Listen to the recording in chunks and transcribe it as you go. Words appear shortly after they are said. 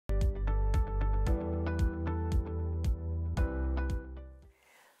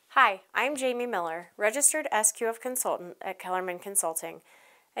Hi, I'm Jamie Miller, Registered SQF Consultant at Kellerman Consulting,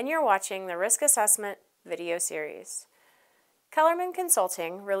 and you're watching the Risk Assessment video series. Kellerman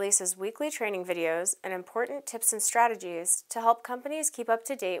Consulting releases weekly training videos and important tips and strategies to help companies keep up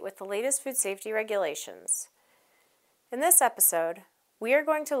to date with the latest food safety regulations. In this episode, we are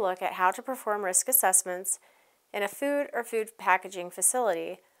going to look at how to perform risk assessments in a food or food packaging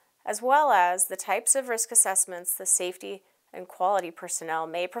facility, as well as the types of risk assessments the safety and quality personnel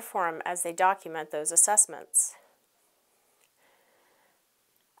may perform as they document those assessments.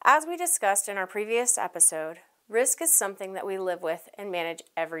 As we discussed in our previous episode, risk is something that we live with and manage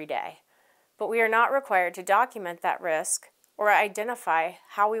every day, but we are not required to document that risk or identify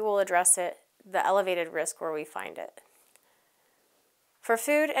how we will address it, the elevated risk where we find it. For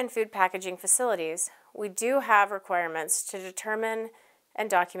food and food packaging facilities, we do have requirements to determine and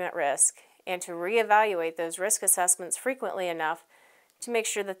document risk and to reevaluate those risk assessments frequently enough to make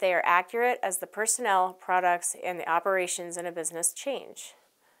sure that they are accurate as the personnel, products, and the operations in a business change.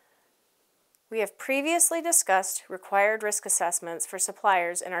 We have previously discussed required risk assessments for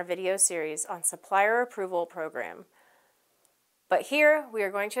suppliers in our video series on Supplier Approval Program. But here we are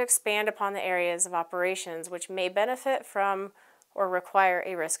going to expand upon the areas of operations which may benefit from or require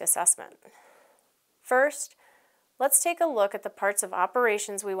a risk assessment. First, let's take a look at the parts of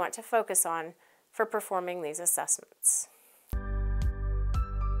operations we want to focus on for performing these assessments.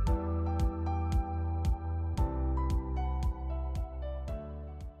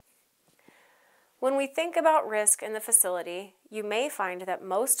 When we think about risk in the facility, you may find that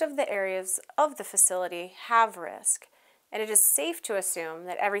most of the areas of the facility have risk, and it is safe to assume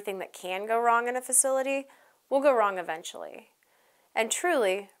that everything that can go wrong in a facility will go wrong eventually. And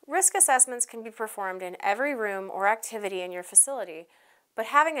truly, risk assessments can be performed in every room or activity in your facility, but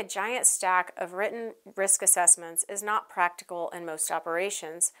having a giant stack of written risk assessments is not practical in most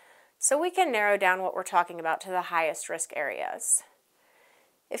operations, so we can narrow down what we're talking about to the highest risk areas.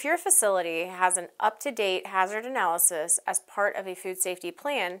 If your facility has an up-to-date hazard analysis as part of a food safety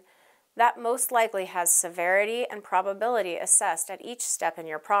plan, that most likely has severity and probability assessed at each step in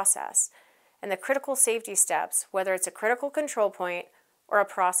your process. And the critical safety steps, whether it's a critical control point or a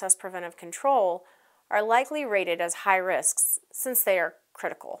process preventive control, are likely rated as high risks since they are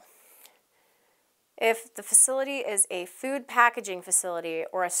critical. If the facility is a food packaging facility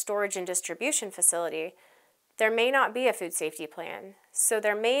or a storage and distribution facility, there may not be a food safety plan, so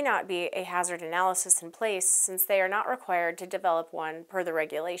there may not be a hazard analysis in place since they are not required to develop one per the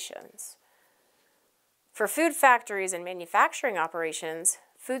regulations. For food factories and manufacturing operations,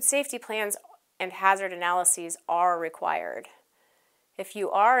 food safety plans and hazard analyses are required. If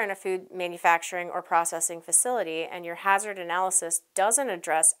you are in a food manufacturing or processing facility and your hazard analysis doesn't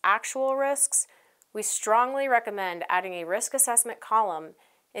address actual risks, we strongly recommend adding a risk assessment column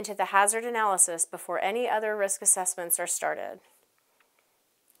into the hazard analysis before any other risk assessments are started.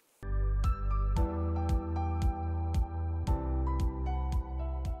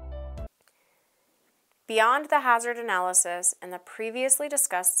 Beyond the hazard analysis and the previously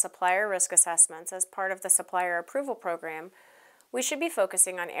discussed supplier risk assessments as part of the Supplier Approval Program, we should be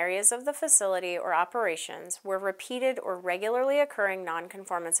focusing on areas of the facility or operations where repeated or regularly occurring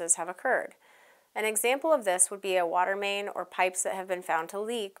nonconformances have occurred. An example of this would be a water main or pipes that have been found to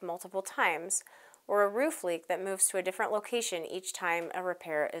leak multiple times, or a roof leak that moves to a different location each time a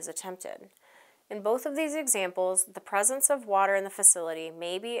repair is attempted. In both of these examples, the presence of water in the facility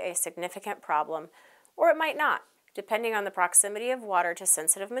may be a significant problem, or it might not, depending on the proximity of water to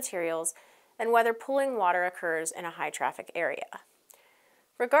sensitive materials and whether pooling water occurs in a high-traffic area.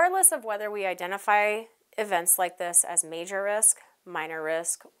 Regardless of whether we identify events like this as major risk, minor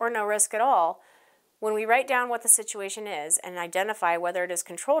risk, or no risk at all, when we write down what the situation is and identify whether it is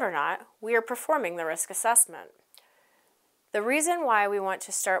controlled or not, we are performing the risk assessment. The reason why we want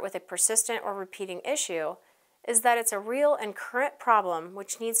to start with a persistent or repeating issue is that it's a real and current problem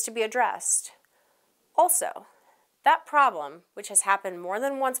which needs to be addressed. Also, that problem, which has happened more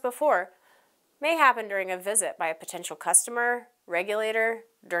than once before, may happen during a visit by a potential customer, regulator,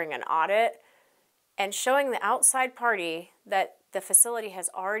 during an audit, and showing the outside party that the facility has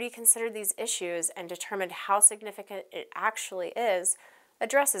already considered these issues and determined how significant it actually is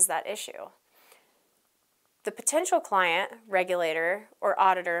addresses that issue. The potential client, regulator, or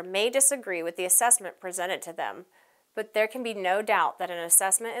auditor may disagree with the assessment presented to them, but there can be no doubt that an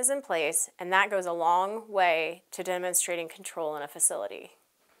assessment is in place, and that goes a long way to demonstrating control in a facility.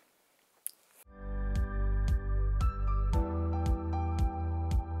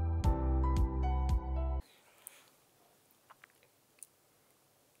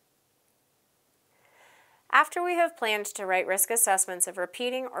 After we have planned to write risk assessments of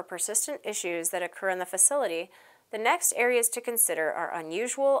repeating or persistent issues that occur in the facility, the next areas to consider are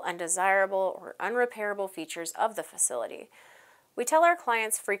unusual, undesirable, or unrepairable features of the facility. We tell our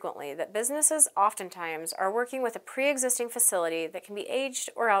clients frequently that businesses oftentimes are working with a pre-existing facility that can be aged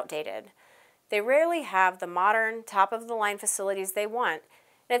or outdated. They rarely have the modern, top-of-the-line facilities they want,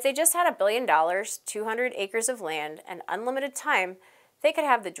 and if they just had $1 billion, 200 acres of land, and unlimited time, they could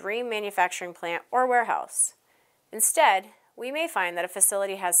have the dream manufacturing plant or warehouse. Instead, we may find that a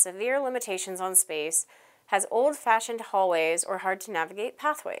facility has severe limitations on space, has old-fashioned hallways or hard-to-navigate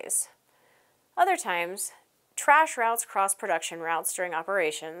pathways. Other times, trash routes cross production routes during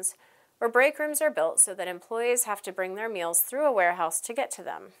operations, or break rooms are built so that employees have to bring their meals through a warehouse to get to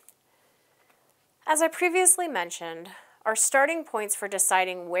them. As I previously mentioned, our starting points for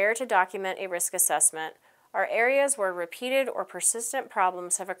deciding where to document a risk assessment are areas where repeated or persistent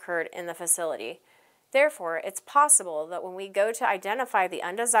problems have occurred in the facility. Therefore, it's possible that when we go to identify the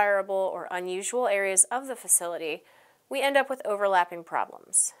undesirable or unusual areas of the facility, we end up with overlapping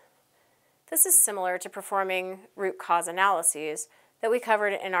problems. This is similar to performing root cause analyses that we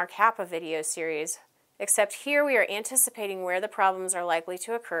covered in our CAPA video series, except here we are anticipating where the problems are likely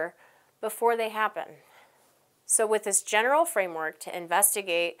to occur before they happen. So with this general framework to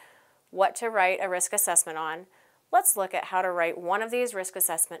investigate what to write a risk assessment on, let's look at how to write one of these risk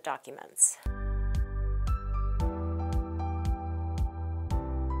assessment documents.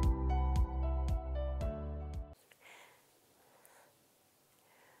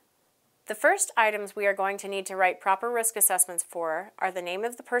 The first items we are going to need to write proper risk assessments for are the name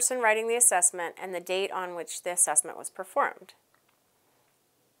of the person writing the assessment and the date on which the assessment was performed.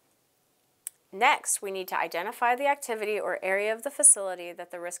 Next, we need to identify the activity or area of the facility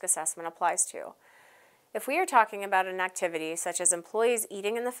that the risk assessment applies to. If we are talking about an activity such as employees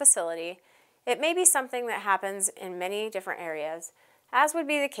eating in the facility, it may be something that happens in many different areas, as would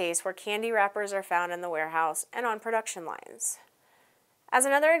be the case where candy wrappers are found in the warehouse and on production lines. As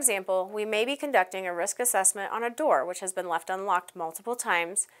another example, we may be conducting a risk assessment on a door which has been left unlocked multiple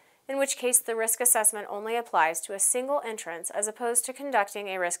times, in which case the risk assessment only applies to a single entrance as opposed to conducting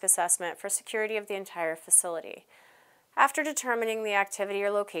a risk assessment for security of the entire facility. After determining the activity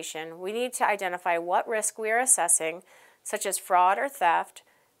or location, we need to identify what risk we are assessing, such as fraud or theft,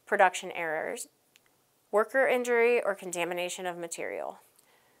 production errors, worker injury, or contamination of material.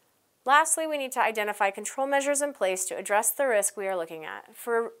 Lastly, we need to identify control measures in place to address the risk we are looking at.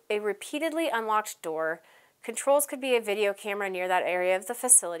 For a repeatedly unlocked door, controls could be a video camera near that area of the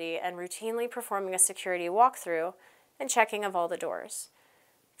facility and routinely performing a security walkthrough and checking of all the doors.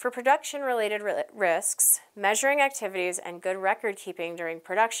 For production-related risks, measuring activities and good record keeping during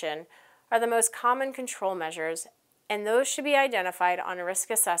production are the most common control measures, and those should be identified on a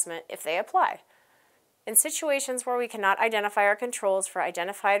risk assessment if they apply. In situations where we cannot identify our controls for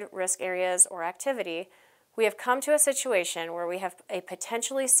identified risk areas or activity, we have come to a situation where we have a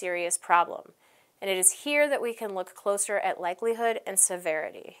potentially serious problem, and it is here that we can look closer at likelihood and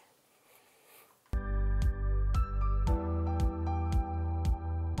severity.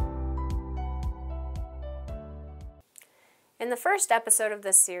 In the first episode of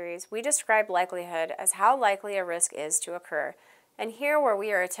this series, we described likelihood as how likely a risk is to occur, and here where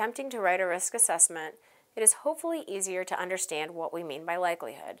we are attempting to write a risk assessment, it is hopefully easier to understand what we mean by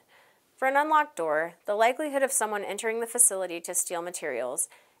likelihood. For an unlocked door, the likelihood of someone entering the facility to steal materials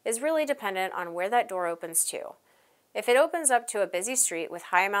is really dependent on where that door opens to. If it opens up to a busy street with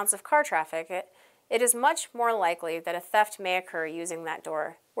high amounts of car traffic, it is much more likely that a theft may occur using that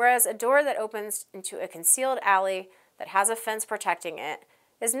door, whereas a door that opens into a concealed alley that has a fence protecting it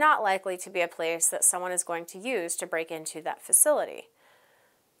is not likely to be a place that someone is going to use to break into that facility.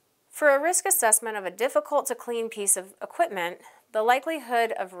 For a risk assessment of a difficult-to-clean piece of equipment, the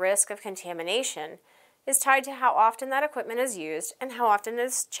likelihood of risk of contamination is tied to how often that equipment is used and how often it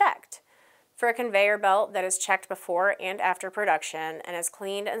is checked. For a conveyor belt that is checked before and after production and is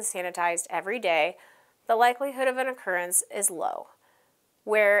cleaned and sanitized every day, the likelihood of an occurrence is low.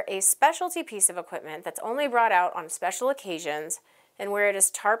 Where a specialty piece of equipment that's only brought out on special occasions and where it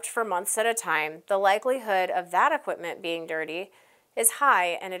is tarped for months at a time, the likelihood of that equipment being dirty is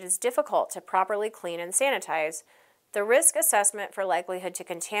high and it is difficult to properly clean and sanitize. The risk assessment for likelihood to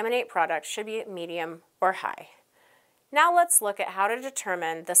contaminate products should be medium or high. Now let's look at how to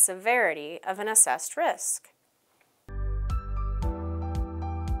determine the severity of an assessed risk.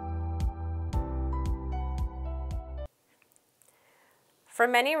 For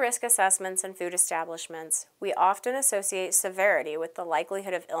many risk assessments in food establishments, we often associate severity with the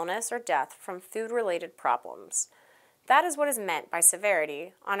likelihood of illness or death from food-related problems. That is what is meant by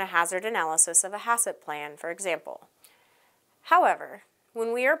severity on a hazard analysis of a HACCP plan, for example. However,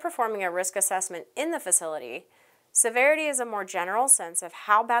 when we are performing a risk assessment in the facility, severity is a more general sense of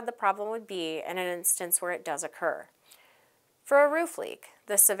how bad the problem would be in an instance where it does occur. For a roof leak,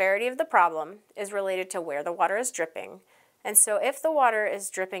 the severity of the problem is related to where the water is dripping, and so if the water is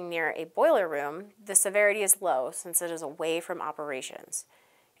dripping near a boiler room, the severity is low since it is away from operations.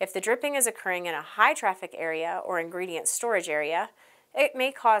 If the dripping is occurring in a high traffic area or ingredient storage area, it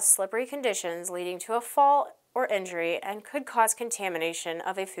may cause slippery conditions leading to a fall or injury and could cause contamination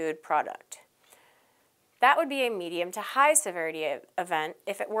of a food product. That would be a medium to high severity event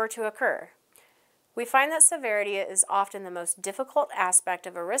if it were to occur. We find that severity is often the most difficult aspect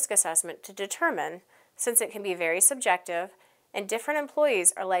of a risk assessment to determine, since it can be very subjective, and different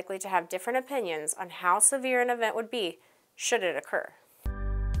employees are likely to have different opinions on how severe an event would be should it occur.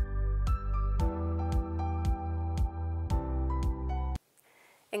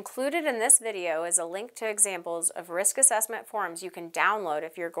 Included in this video is a link to examples of risk assessment forms you can download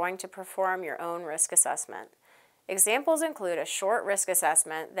if you're going to perform your own risk assessment. Examples include a short risk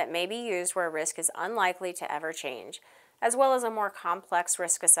assessment that may be used where risk is unlikely to ever change, as well as a more complex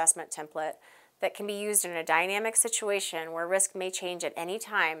risk assessment template that can be used in a dynamic situation where risk may change at any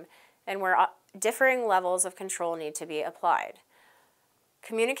time and where differing levels of control need to be applied.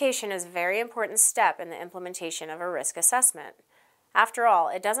 Communication is a very important step in the implementation of a risk assessment. After all,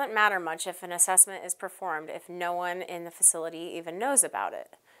 it doesn't matter much if an assessment is performed if no one in the facility even knows about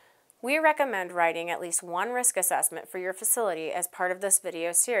it. We recommend writing at least one risk assessment for your facility as part of this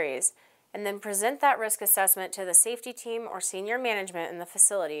video series, and then present that risk assessment to the safety team or senior management in the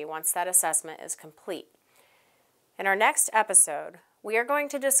facility once that assessment is complete. In our next episode, we are going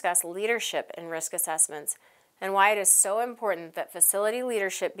to discuss leadership in risk assessments and why it is so important that facility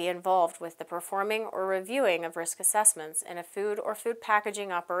leadership be involved with the performing or reviewing of risk assessments in a food or food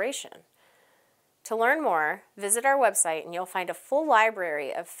packaging operation. To learn more, visit our website and you'll find a full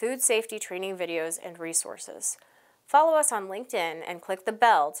library of food safety training videos and resources. Follow us on LinkedIn and click the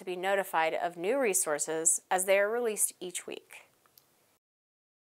bell to be notified of new resources as they are released each week.